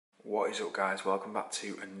What is up, guys? Welcome back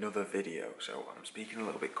to another video. So I'm speaking a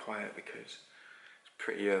little bit quiet because it's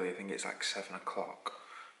pretty early. I think it's like 7 o'clock.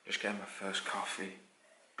 Just getting my first coffee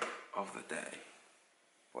of the day,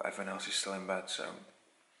 but everyone else is still in bed, so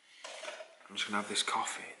I'm just gonna have this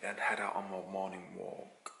coffee, then head out on my morning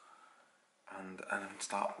walk and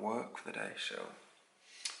start work for the day. So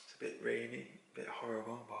it's a bit rainy, a bit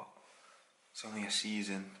horrible, but it's only a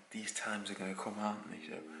season. These times are gonna come, aren't they?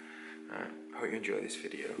 So I hope you enjoy this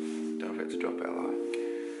video. Don't forget to drop it a like.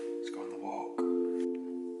 Let's go on the walk.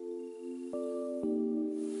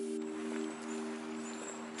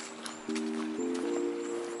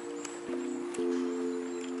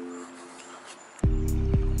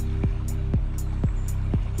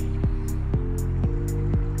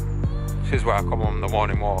 This is where I come on the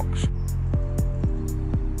morning walks.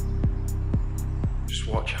 Just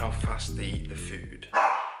watch how fast they eat the food.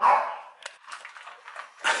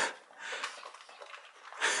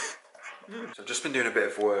 So I've just been doing a bit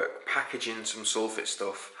of work packaging some Sulfit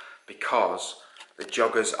stuff because the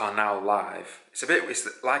joggers are now live. It's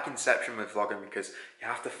like Inception with vlogging because you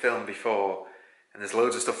have to film before and there's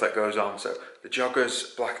loads of stuff that goes on. So the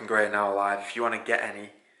joggers black and grey are now live. If you want to get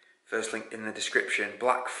any, first link in the description.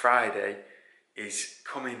 Black Friday is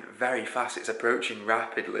coming very fast. It's approaching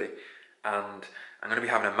rapidly and I'm going to be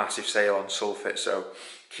having a massive sale on Sulfit, so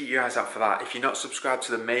keep your eyes out for that. If you're not subscribed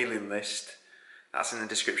to the mailing list, that's in the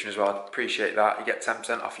description as well. I'd appreciate that. You get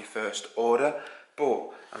 10% off your first order. But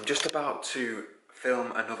I'm just about to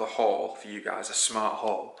film another haul for you guys, a smart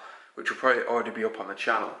haul, which will probably already be up on the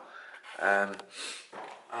channel. And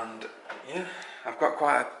yeah, I've got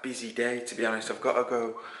quite a busy day, to be honest. I've got to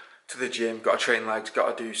go to the gym, got to train legs,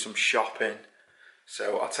 got to do some shopping.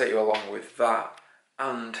 So I'll take you along with that.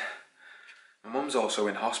 And my mum's also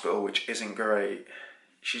in hospital, which isn't great.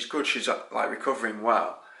 She's good, she's like recovering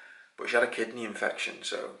well. But she had a kidney infection,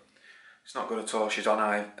 so it's not good at all. She's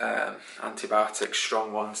on antibiotics,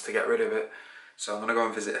 strong ones to get rid of it. So I'm going to go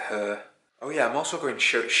and visit her. Oh yeah, I'm also going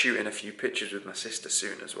shooting a few pictures with my sister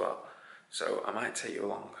soon as well. So I might take you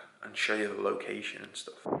along and show you the location and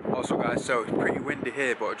stuff. Also guys, so it's pretty windy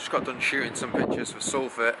here, but I just got done shooting some pictures for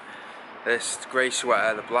Sulfit. This grey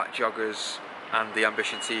sweater, the black joggers and the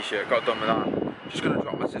Ambition t-shirt, got done with that. Just going to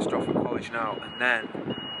drop my sister off at college now and then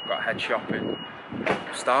got to head shopping.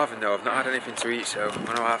 I'm starving though, I've not had anything to eat, so I'm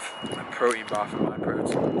going to have a protein bar for my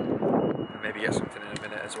protein and maybe get something in a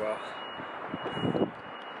minute as well.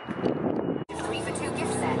 3 for 2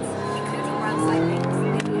 gift sets, including round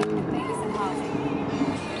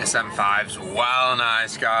This M5's well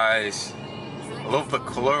nice, guys. I love the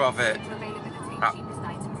colour of it. I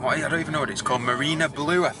don't even know what it's called, Marina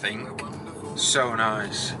Blue I think. So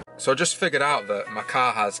nice. So I just figured out that my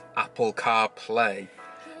car has Apple CarPlay.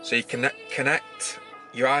 So you connect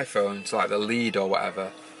your iPhone to like the lead or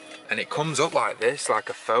whatever, and it comes up like this, like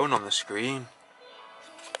a phone on the screen.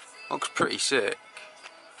 Looks pretty sick.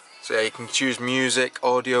 So yeah, you can choose music,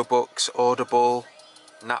 audiobooks, Audible,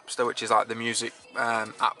 Napster, which is like the music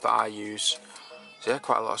app that I use. So yeah,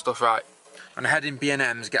 quite a lot of stuff. Right, I'm gonna head in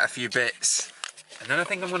B&M's, get a few bits, and then I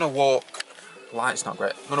think I'm gonna walk. Light's not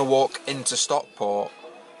great. I'm gonna walk into Stockport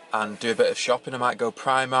and do a bit of shopping. I might go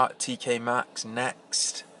Primark, TK Maxx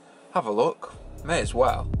next. Have a look, may as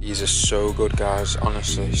well. These are so good, guys,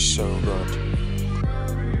 honestly, so good.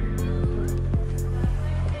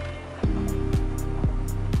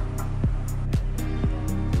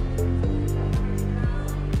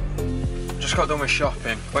 Just got done with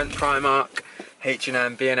shopping. Went Primark,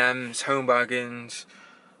 H&M, B&M's, Home Bargains,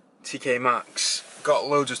 TK Maxx. Got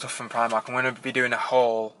loads of stuff from Primark. I'm going to be doing a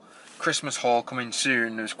haul, Christmas haul coming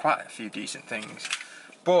soon. There's quite a few decent things.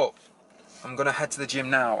 But I'm gonna head to the gym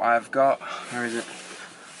now. I've got, where is it?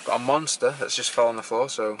 Got a Monster that's just fell on the floor,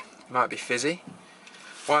 so it might be fizzy.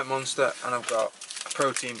 White Monster, and I've got a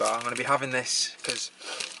protein bar. I'm gonna be having this because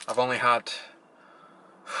I've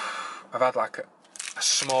had like a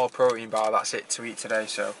small protein bar, that's it to eat today,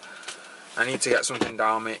 so I need to get something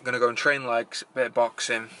down me. I'm gonna go and train legs, a bit of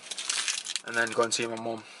boxing, and then go and see my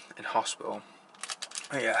mum in hospital.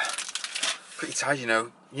 But yeah, pretty tired, you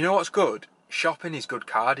know. You know what's good? Shopping is good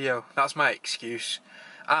cardio. That's my excuse.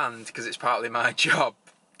 And because it's partly my job,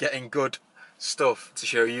 getting good stuff to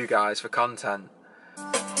show you guys for content.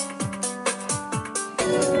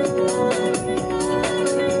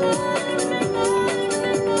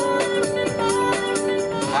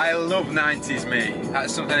 I love 90s me.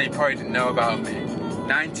 That's something you probably didn't know about me.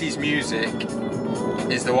 90s music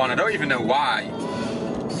is the one. I don't even know why.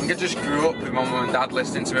 I think I just grew up with my mum and dad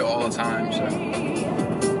listening to it all the time, so.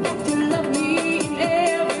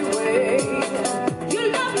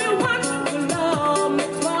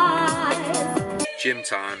 gym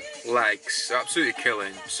time, legs, they're absolutely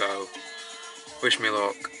killing, so wish me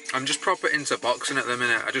luck. I'm just proper into boxing at the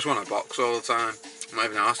minute. I just want to box all the time. I'm not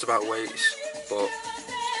even asked about weights, but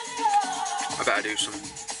I better do some.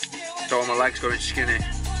 Don't want my legs going skinny.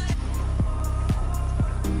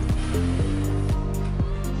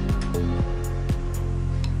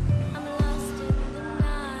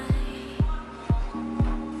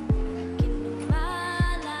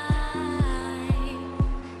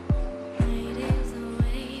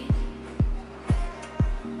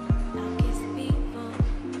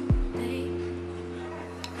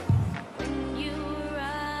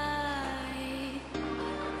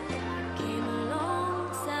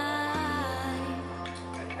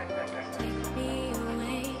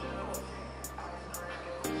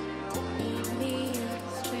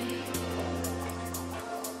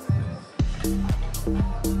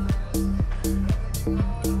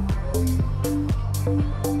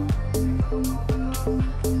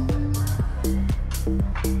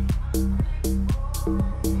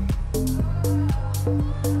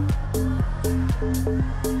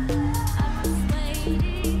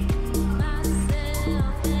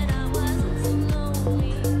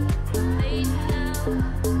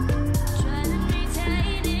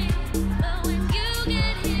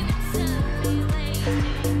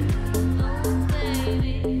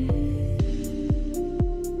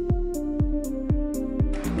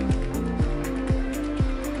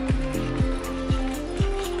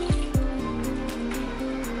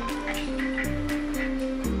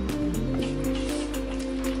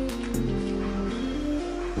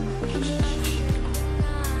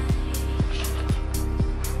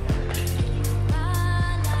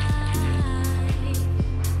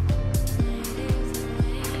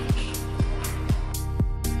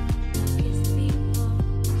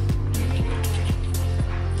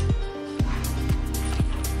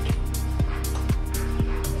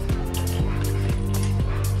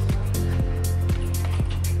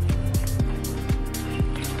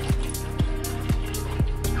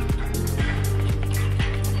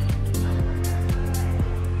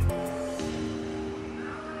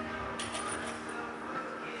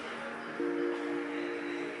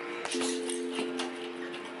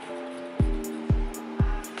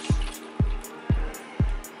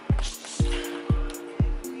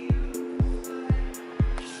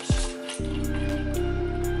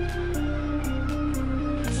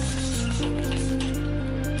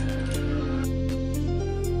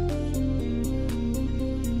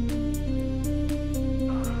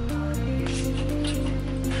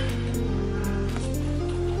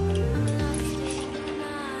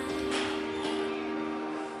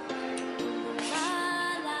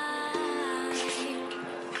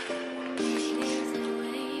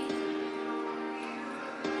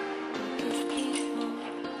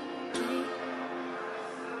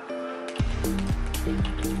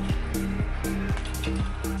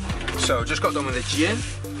 So just got done with the gym.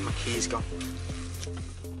 My keys gone.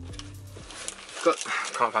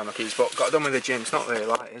 Can't find my keys, but got done with the gym. It's not really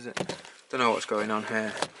light, is it? Don't know what's going on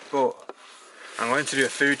here. But I'm going to do a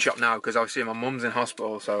food shop now because obviously my mum's in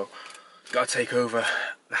hospital, so got to take over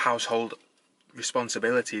the household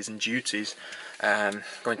responsibilities and duties. Going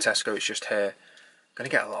to Tesco, it's just here. Gonna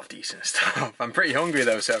get a lot of decent stuff. I'm pretty hungry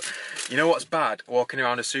though, so you know what's bad? Walking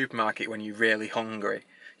around a supermarket when you're really hungry,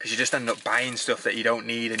 because you just end up buying stuff that you don't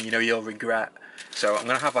need and you know you'll regret. So I'm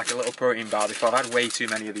gonna have like a little protein bar before. I've had way too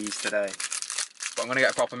many of these today, but I'm gonna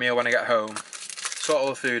get a proper meal when I get home. Sort all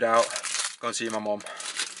the food out. Go and see my mum.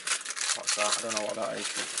 What's that? I don't know what that is.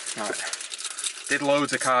 Right. Did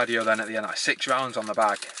loads of cardio then at the end, like 6 rounds on the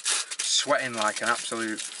bag. Sweating like an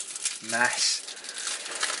absolute mess.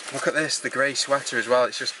 Look at this, the grey sweater as well,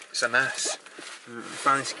 it's a mess.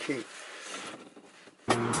 Find this key.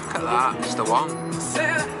 Look at that, it's the one.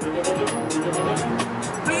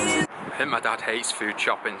 I think my dad hates food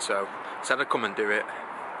shopping, so I said I'd come and do it.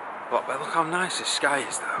 But look how nice the sky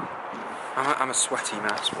is though. I'm a sweaty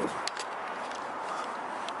mess, but...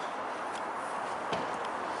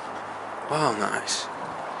 Wow, nice.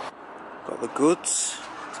 Got the goods,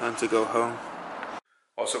 time to go home.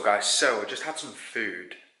 What's up guys, so I just had some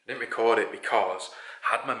food. I didn't record it because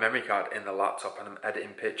I had my memory card in the laptop and I'm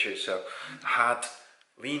editing pictures, so I had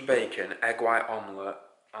lean bacon, egg white omelette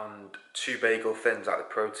and 2 bagel thins, like the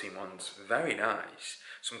protein ones, very nice.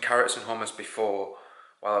 Some carrots and hummus before,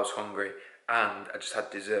 while I was hungry, and I just had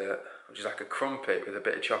dessert, which is like a crumpet with a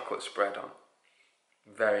bit of chocolate spread on.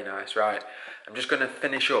 Very nice, right. I'm just going to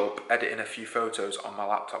finish up editing a few photos on my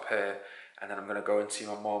laptop here, and then I'm going to go and see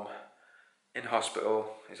my mum in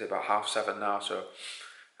hospital. It's about 7:30 now, so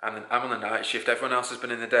I'm on the night shift. Everyone else has been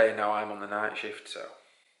in the day, now I'm on the night shift, so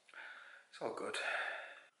it's all good.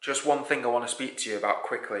 Just one thing I want to speak to you about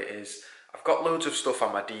quickly is I've got loads of stuff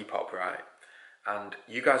on my Depop, right? And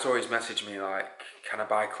you guys always message me like, can I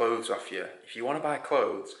buy clothes off you? If you want to buy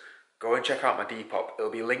clothes, go and check out my Depop. It'll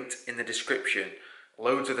be linked in the description.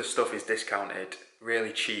 Loads of the stuff is discounted,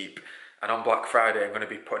 really cheap. And on Black Friday, I'm going to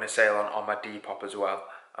be putting a sale on my Depop as well.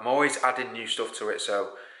 I'm always adding new stuff to it,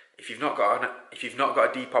 so if you've not got a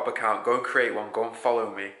Depop account, go and create one. Go and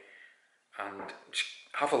follow me, and just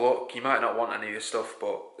have a look. You might not want any of this stuff,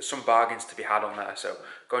 but there's some bargains to be had on there. So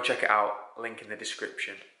go and check it out. Link in the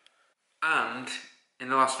description. And in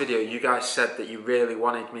the last video, you guys said that you really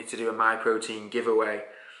wanted me to do a My Protein giveaway.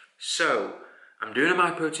 So I'm doing a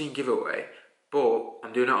My Protein giveaway, but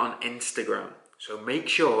I'm doing it on Instagram. So make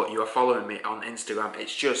sure you are following me on Instagram.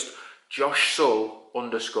 It's just JoshSull_.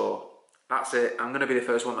 That's it. I'm going to be the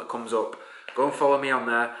first one that comes up. Go and follow me on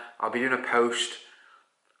there. I'll be doing a post.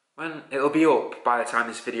 When it'll be up by the time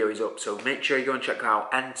this video is up. So make sure you go and check it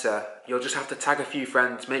out. Enter. You'll just have to tag a few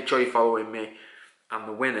friends. Make sure you're following me. And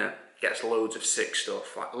the winner gets loads of sick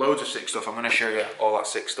stuff. Like loads of sick stuff. I'm going to show you all that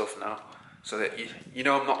sick stuff now. So that you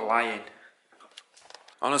know I'm not lying.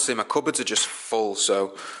 Honestly, my cupboards are just full.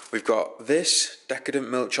 So we've got this decadent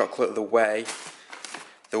milk chocolate, the Whey,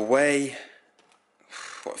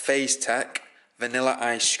 Phase Tech, vanilla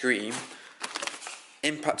ice cream,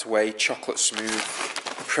 Impact Whey, chocolate smooth,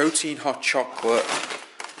 protein hot chocolate,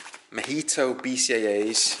 mojito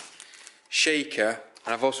BCAAs, shaker,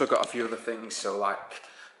 and I've also got a few other things, so like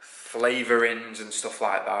flavourings and stuff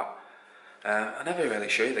like that. I never really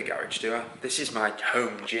show you the garage, do I? This is my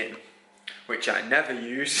home gym, which I never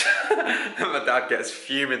use. And my dad gets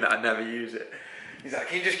fuming that I never use it. He's like,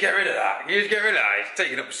 can you just get rid of that? Can you just get rid of that? It's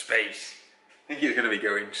taking up space. I think he's going to be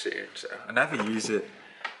going soon, so I never use it.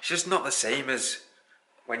 It's just not the same as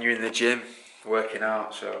when you're in the gym working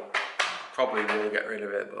out, so probably will get rid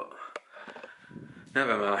of it, but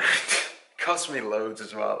never mind. It cost me loads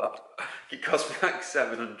as well, that. It cost me like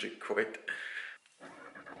 700 quid.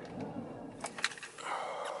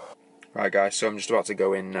 Right guys, so I'm just about to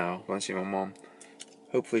go in now. Go and see my mum.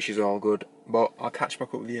 Hopefully she's all good, but I'll catch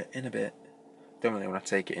back up with you in a bit. Don't really want to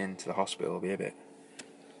take it into the hospital, it'll be a bit.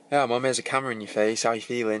 Yeah, mum, there's a camera in your face. How you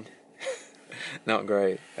feeling? Not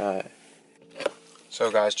great.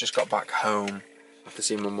 So guys, just got back home after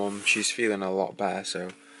seeing my mum. She's feeling a lot better, so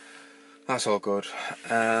that's all good.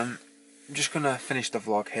 I'm just gonna finish the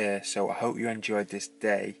vlog here. So I hope you enjoyed this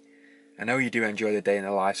day. I know you do enjoy the day in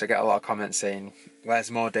the lives. I get a lot of comments saying,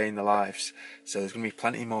 where's more day in the lives? So there's going to be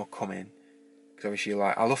plenty more coming. Because obviously,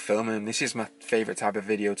 like, I love filming. This is my favourite type of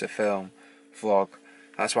video to film, vlog.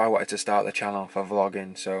 That's why I wanted to start the channel for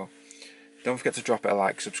vlogging. So don't forget to drop it a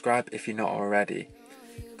like. Subscribe if you're not already.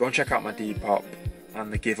 Go and check out my Depop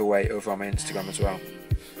and the giveaway over on my Instagram as well.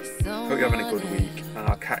 Hope you're having a good week. And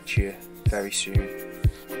I'll catch you very soon.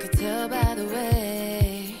 I could tell by the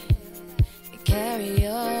way you carry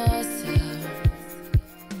yourself.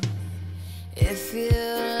 It feels